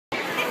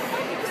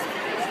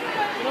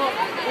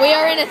We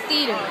are in a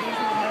theater,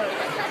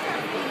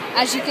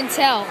 as you can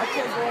tell. I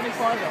can't go any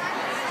farther.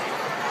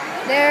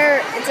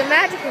 It's a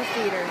magical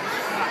theater.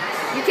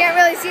 You can't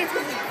really see it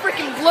because it's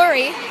freaking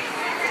blurry.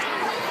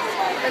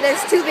 But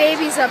there's two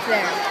babies up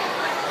there.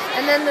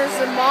 And then there's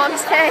the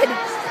mom's head.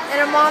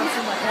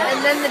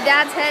 And then the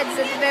dad's head's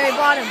at the very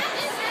bottom.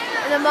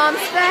 And the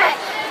mom's fat.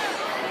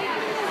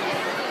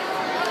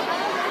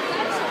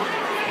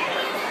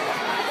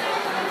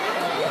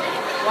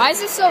 Why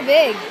is it so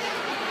big?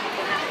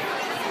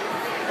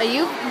 Are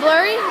you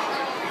blurry?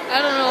 I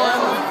don't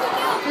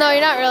know. No,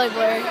 you're not really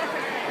blurry.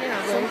 You're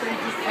not blurry.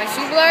 Am I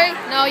too blurry?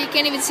 No, you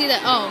can't even see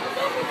that. Oh.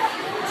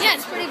 Yeah,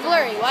 it's pretty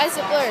blurry. Why is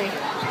it blurry?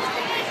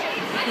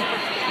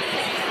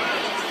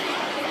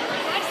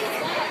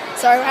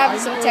 Sorry, we're having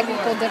some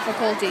technical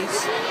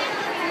difficulties.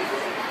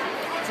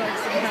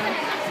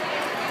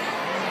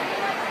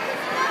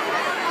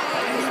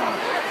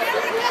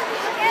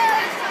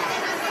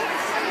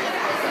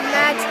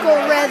 Magical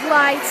red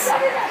lights.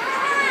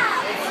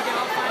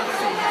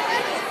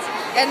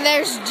 And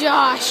there's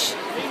Josh.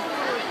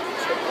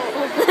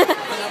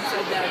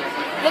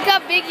 Look how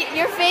big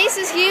your face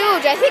is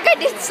huge. I think I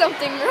did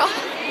something wrong.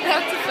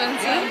 That's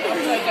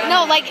offensive.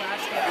 No, like,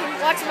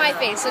 watch my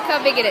face. Look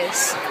how big it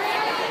is.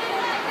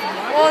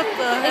 What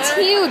the heck? It's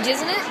huge,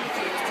 isn't it?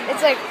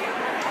 It's like...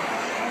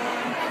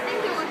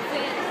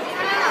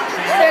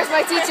 There's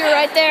my teacher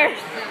right there.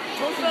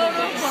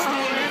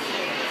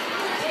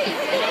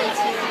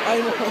 I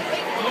know.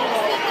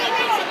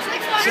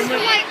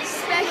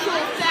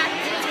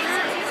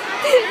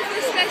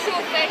 Special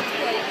effects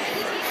place.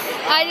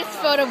 I just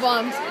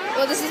photobombed.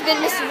 Well, this has been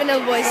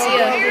MrThunderBoys. See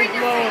ya.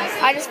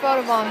 I just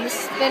photobombed.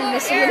 This has been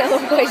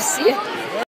MrThunderBoys. See ya.